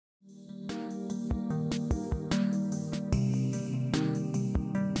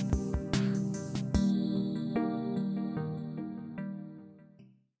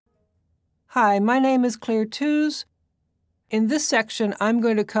Hi, my name is Claire Tews. In this section, I'm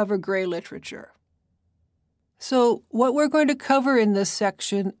going to cover gray literature. So what we're going to cover in this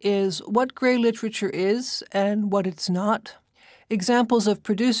section is what gray literature is and what it's not, examples of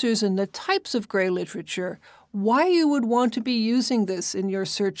producers and the types of gray literature, why you would want to be using this in your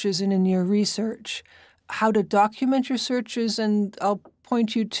searches and in your research, how to document your searches, and I'll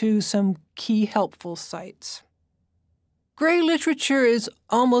point you to some key helpful sites. Gray literature is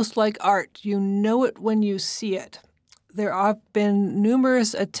almost like art. You know it when you see it. There have been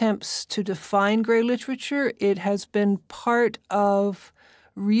numerous attempts to define gray literature. It has been part of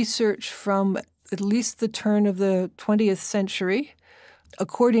research from at least the turn of the 20th century.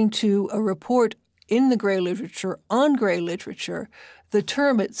 According to a report in the gray literature on gray literature, the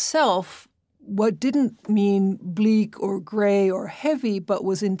term itself what didn't mean bleak or gray or heavy, but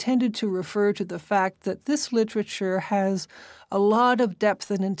was intended to refer to the fact that this literature has a lot of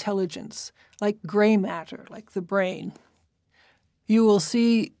depth and intelligence, like gray matter, like the brain. You will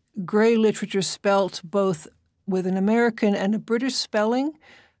see gray literature spelt both with an American and a British spelling.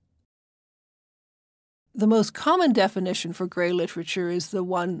 The most common definition for gray literature is the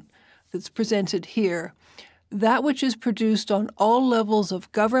one that's presented here. That which is produced on all levels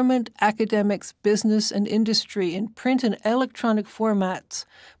of government, academics, business, and industry in print and electronic formats,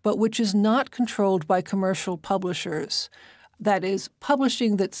 but which is not controlled by commercial publishers. That is,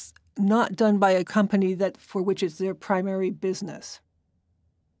 publishing that's not done by a company for which it's their primary business.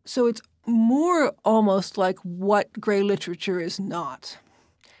 So it's more almost like what gray literature is not.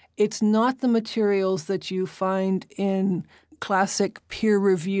 It's not the materials that you find in classic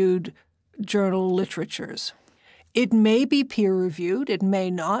peer-reviewed journal literatures. It may be peer-reviewed, it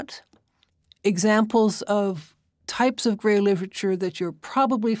may not. Examples of types of gray literature that you're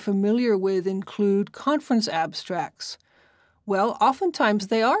probably familiar with include conference abstracts. Well, oftentimes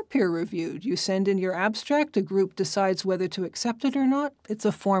they are peer-reviewed. You send in your abstract, a group decides whether to accept it or not. It's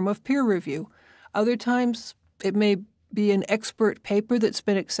a form of peer review. Other times it may be an expert paper that's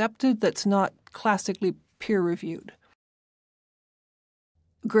been accepted that's not classically peer-reviewed.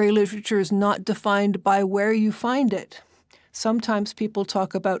 Gray literature is not defined by where you find it. Sometimes people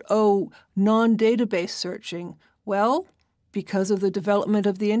talk about, non-database searching. Well, because of the development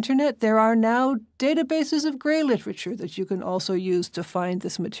of the internet, there are now databases of gray literature that you can also use to find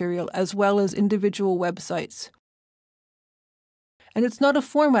this material, as well as individual websites. And it's not a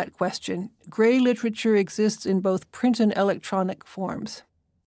format question. Gray literature exists in both print and electronic forms.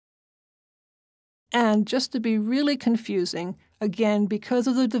 And just to be really confusing, again, because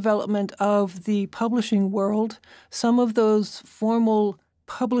of the development of the publishing world, some of those formal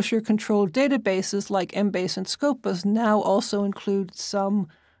publisher-controlled databases like Embase and Scopus now also include some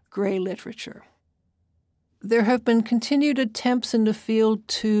gray literature. There have been continued attempts in the field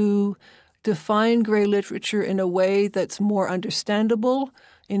to define gray literature in a way that's more understandable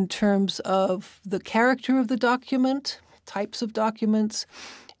in terms of the character of the document, types of documents,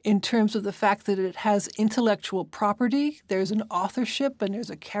 in terms of the fact that it has intellectual property. There's an authorship and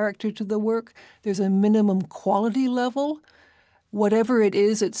there's a character to the work. There's a minimum quality level. Whatever it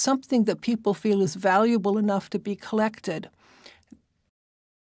is, it's something that people feel is valuable enough to be collected.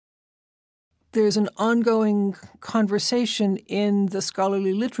 There's an ongoing conversation in the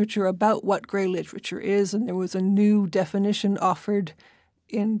scholarly literature about what gray literature is, and there was a new definition offered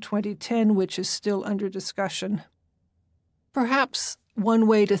in 2010, which is still under discussion. Perhaps one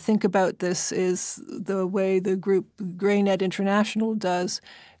way to think about this is the way the group GrayNet International does.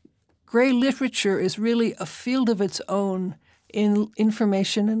 Gray literature is really a field of its own in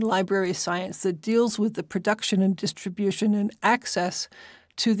information and library science that deals with the production and distribution and access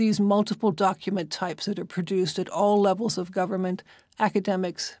to these multiple document types that are produced at all levels of government,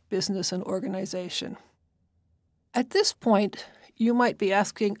 academics, business, and organization. At this point, you might be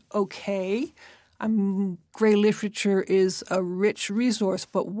asking, okay, gray literature is a rich resource,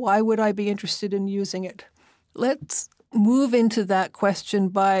 but why would I be interested in using it? Let's move into that question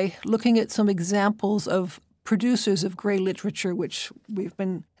by looking at some examples of producers of gray literature, which we've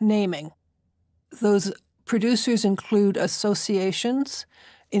been naming. Those producers include associations.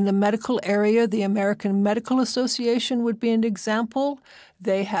 In the medical area, the American Medical Association would be an example.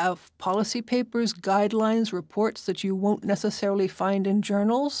 They have policy papers, guidelines, reports that you won't necessarily find in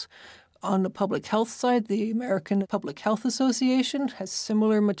journals. On the public health side, the American Public Health Association has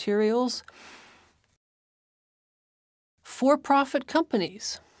similar materials. For-profit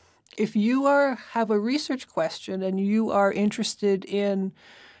companies. If you have a research question and you are interested in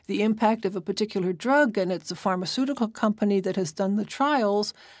the impact of a particular drug and it's a pharmaceutical company that has done the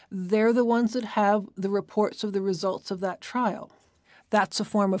trials, they're the ones that have the reports of the results of that trial. That's a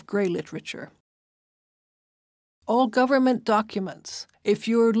form of gray literature. All government documents. If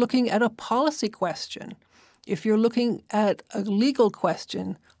you're looking at a policy question, if you're looking at a legal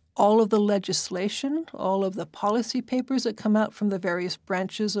question, all of the legislation, all of the policy papers that come out from the various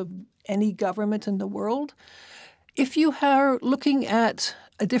branches of any government in the world. If you are looking at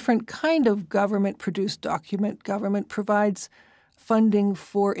a different kind of government-produced document, government provides funding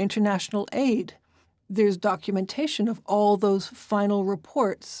for international aid. There's documentation of all those final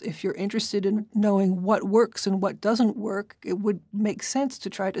reports. If you're interested in knowing what works and what doesn't work, it would make sense to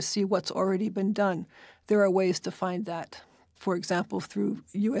try to see what's already been done. There are ways to find that, for example, through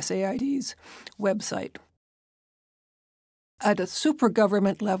USAID's website. At a super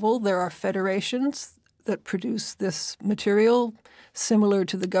government level, there are federations that produce this material, similar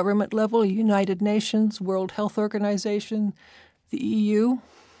to the government level, United Nations, World Health Organization, the EU.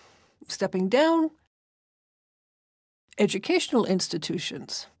 Stepping down, educational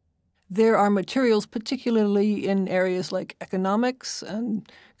institutions. There are materials, particularly in areas like economics and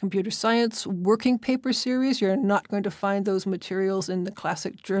computer science, working paper series. You're not going to find those materials in the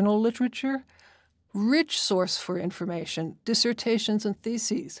classic journal literature. Rich source for information, dissertations and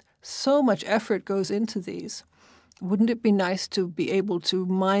theses. So much effort goes into these. Wouldn't it be nice to be able to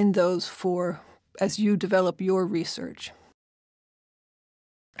mine those as you develop your research?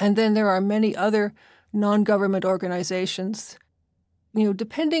 And then there are many other non-government organizations.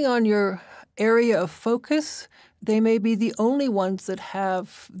 Depending on your area of focus, they may be the only ones that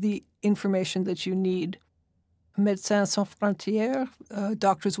have the information that you need. Médecins Sans Frontières,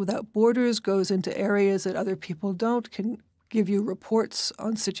 Doctors Without Borders, goes into areas that other people don't, can give you reports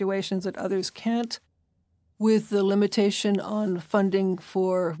on situations that others can't. With the limitation on funding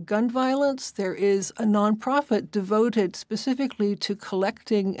for gun violence, there is a nonprofit devoted specifically to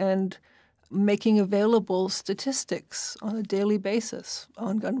collecting and making available statistics on a daily basis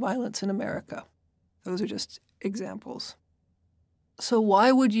on gun violence in America. Those are just examples. So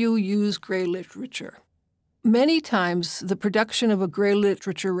why would you use gray literature? Many times, the production of a gray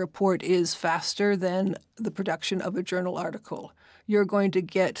literature report is faster than the production of a journal article. You're going to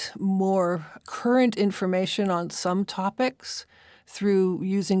get more current information on some topics through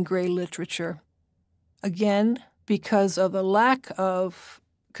using gray literature. Again, because of a lack of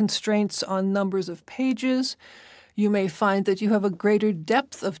constraints on numbers of pages, you may find that you have a greater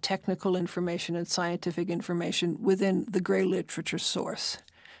depth of technical information and scientific information within the gray literature source.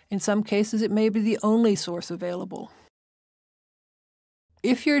 In some cases, it may be the only source available.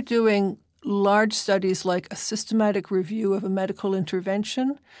 If you're doing large studies like a systematic review of a medical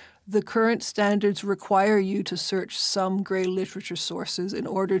intervention, the current standards require you to search some gray literature sources in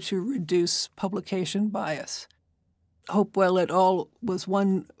order to reduce publication bias. Hopewell et al. Was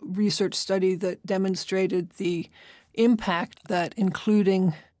one research study that demonstrated the impact that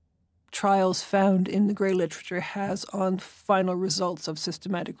including trials found in the gray literature has on final results of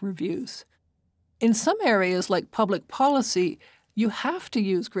systematic reviews. In some areas like public policy, you have to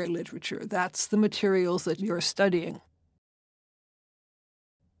use gray literature. That's the materials that you're studying.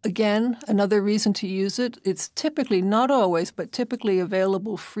 Again, another reason to use it, it's typically, not always, but typically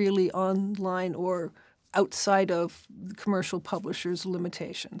available freely online or outside of the commercial publishers'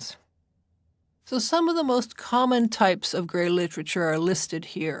 limitations. So some of the most common types of gray literature are listed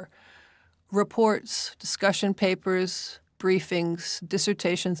here. Reports, discussion papers, briefings,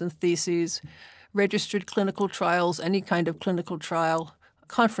 dissertations and theses, registered clinical trials, any kind of clinical trial,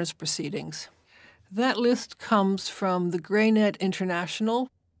 conference proceedings. That list comes from the GrayNet International,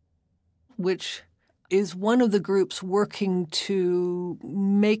 which is one of the groups working to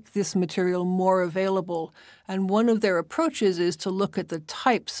make this material more available. And one of their approaches is to look at the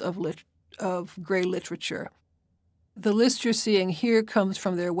types of gray literature. The list you're seeing here comes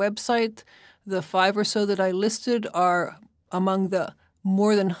from their website. The 5 or so that I listed are among the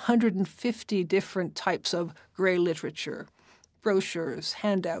more than 150 different types of gray literature, brochures,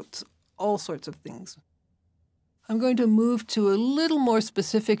 handouts, all sorts of things. I'm going to move to a little more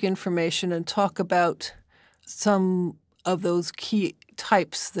specific information and talk about some of those key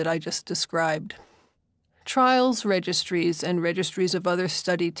types that I just described. Trials registries and registries of other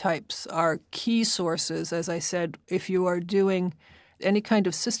study types are key sources, as I said, if you are doing any kind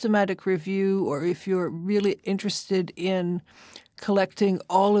of systematic review or if you're really interested in collecting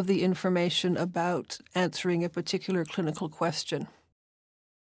all of the information about answering a particular clinical question.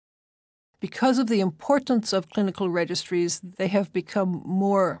 Because of the importance of clinical registries, they have become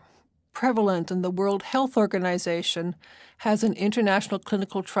more prevalent, and the World Health Organization has an international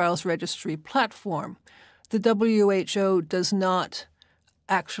clinical trials registry platform. The WHO does not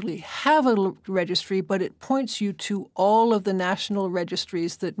actually have a registry, but it points you to all of the national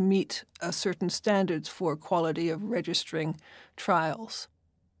registries that meet certain standards for quality of registering trials.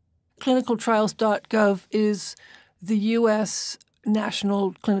 ClinicalTrials.gov is the U.S.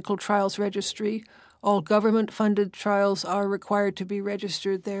 National Clinical Trials Registry. All government-funded trials are required to be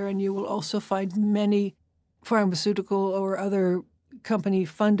registered there, and you will also find many pharmaceutical or other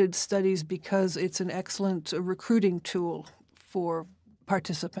company-funded studies because it's an excellent recruiting tool for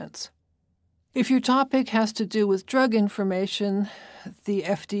participants. If your topic has to do with drug information, the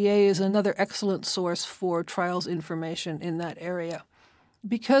FDA is another excellent source for trials information in that area.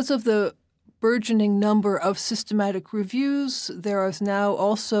 Because of the burgeoning number of systematic reviews, there is now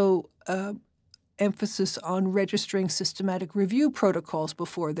also emphasis on registering systematic review protocols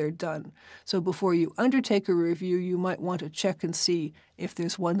before they're done. So before you undertake a review, you might want to check and see if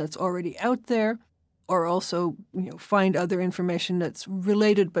there's one that's already out there, or also find other information that's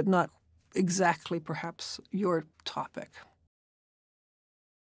related but not exactly perhaps your topic.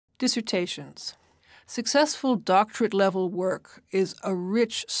 Dissertations. Successful doctorate-level work is a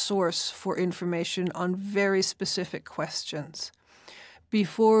rich source for information on very specific questions.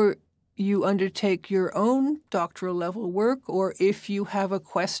 Before you undertake your own doctoral-level work, or if you have a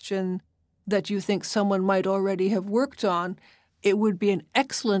question that you think someone might already have worked on, it would be an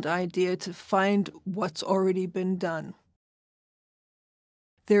excellent idea to find what's already been done.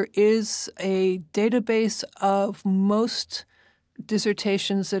 There is a database of most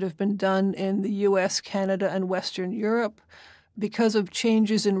dissertations that have been done in the US, Canada, and Western Europe. Because of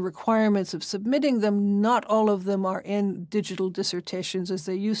changes in requirements of submitting them, not all of them are in digital dissertations as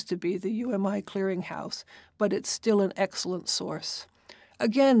they used to be, the UMI Clearinghouse, but it's still an excellent source.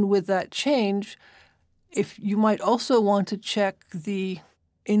 Again, with that change, if you might also want to check the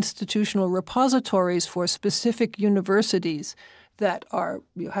institutional repositories for specific universities that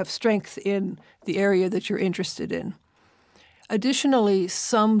have strength in the area that you're interested in. Additionally,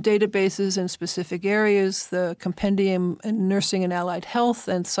 some databases in specific areas, the Compendium in Nursing and Allied Health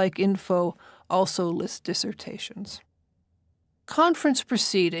and PsycInfo, also list dissertations. Conference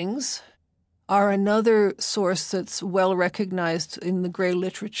proceedings are another source that's well recognized in the Gray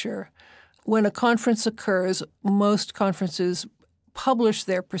literature. When a conference occurs, most conferences publish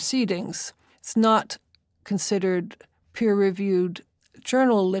their proceedings. It's not considered peer-reviewed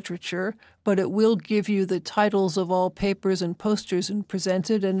journal literature, but it will give you the titles of all papers and posters and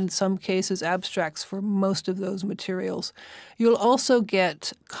presented, and in some cases abstracts for most of those materials. You'll also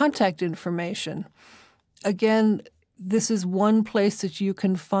get contact information. Again, this is one place that you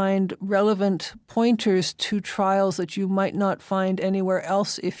can find relevant pointers to trials that you might not find anywhere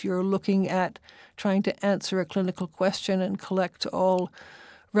else if you're looking at trying to answer a clinical question and collect all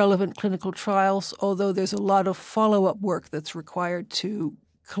relevant clinical trials, although there's a lot of follow-up work that's required to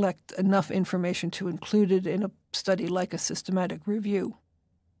collect enough information to include it in a study like a systematic review.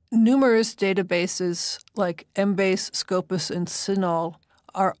 Numerous databases like Embase, Scopus, and CINAHL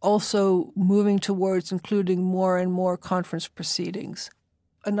are also moving towards including more and more conference proceedings.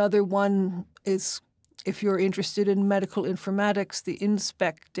 Another one is, if you're interested in medical informatics, the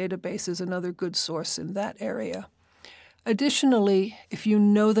InSpec database is another good source in that area. Additionally, if you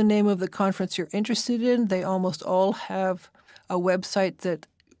know the name of the conference you're interested in, they almost all have a website that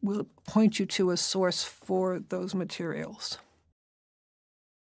will point you to a source for those materials.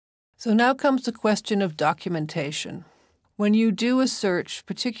 So now comes the question of documentation. When you do a search,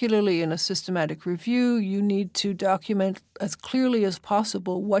 particularly in a systematic review, you need to document as clearly as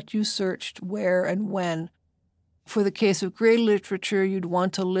possible what you searched, where, and when. For the case of Gray literature, you'd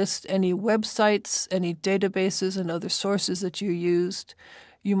want to list any websites, any databases, and other sources that you used.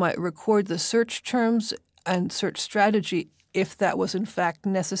 You might record the search terms and search strategy if that was in fact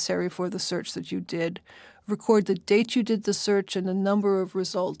necessary for the search that you did. Record the date you did the search and the number of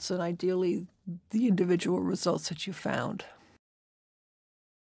results, and ideally the individual results that you found.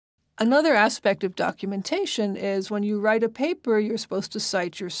 Another aspect of documentation is when you write a paper, you're supposed to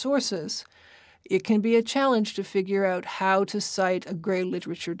cite your sources. It can be a challenge to figure out how to cite a Gray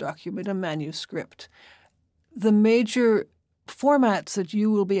literature document, a manuscript. The major formats that you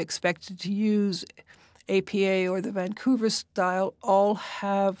will be expected to use, APA or the Vancouver style, all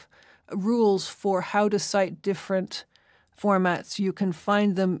have rules for how to cite different formats. You can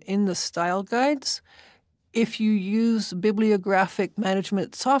find them in the style guides. If you use bibliographic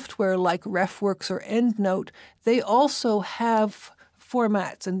management software like RefWorks or EndNote, they also have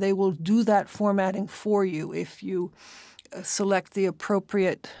formats, and they will do that formatting for you if you select the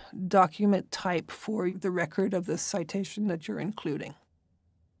appropriate document type for the record of the citation that you're including.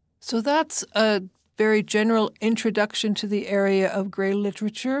 So that's a very general introduction to the area of gray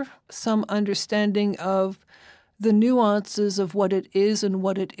literature, some understanding of the nuances of what it is and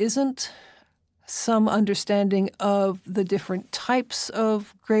what it isn't, some understanding of the different types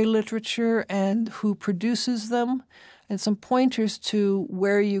of gray literature and who produces them, and some pointers to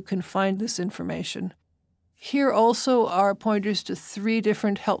where you can find this information. Here also are pointers to 3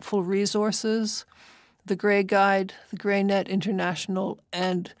 different helpful resources: the Gray Guide, the GrayNet International,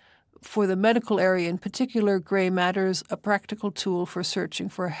 and for the medical area in particular, Gray Matters, a practical tool for searching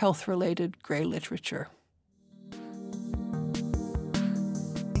for health-related gray literature.